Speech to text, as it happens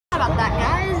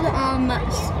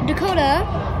Dakota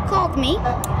called me.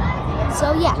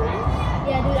 So yeah.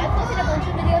 Yeah, dude, I posted a bunch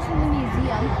of videos from the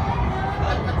museum.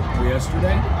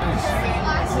 Yesterday? Nice.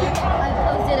 I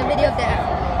posted a video of the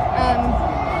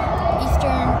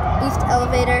East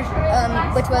Elevator,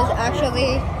 which was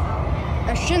actually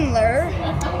a Schindler.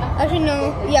 Actually,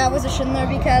 no, yeah, it was a Schindler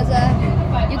because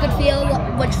you could feel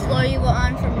which floor you were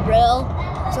on from Brill.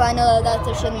 So I know that that's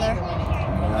a Schindler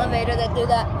elevator that do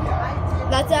that.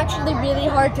 That's actually really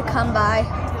hard to come by.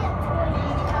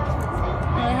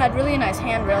 And it had really nice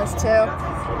handrails too.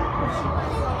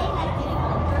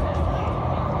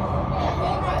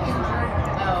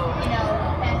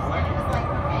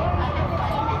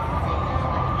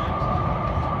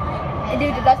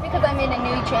 Dude, that's because I made a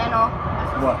new channel.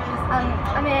 What?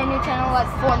 I made a new channel like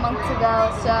 4 months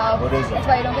ago, so What is it? that's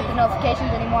why you don't get the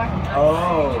notifications anymore.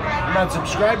 Oh, I'm not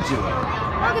subscribed to it.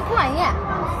 Oh, good point, yeah.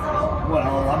 Well,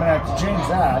 I'm gonna have to change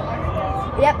that.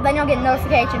 Yep, then you'll get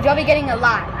notifications. You'll be getting a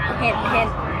lot. Hint,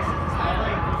 hint.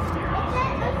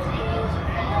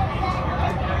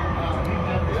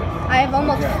 I have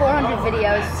almost 400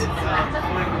 videos.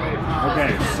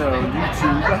 Okay, so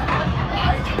YouTube.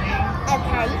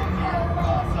 Okay.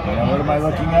 And what am I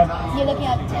looking at? You're looking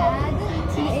at TAG,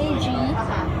 T-A-G.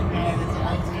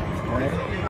 Okay.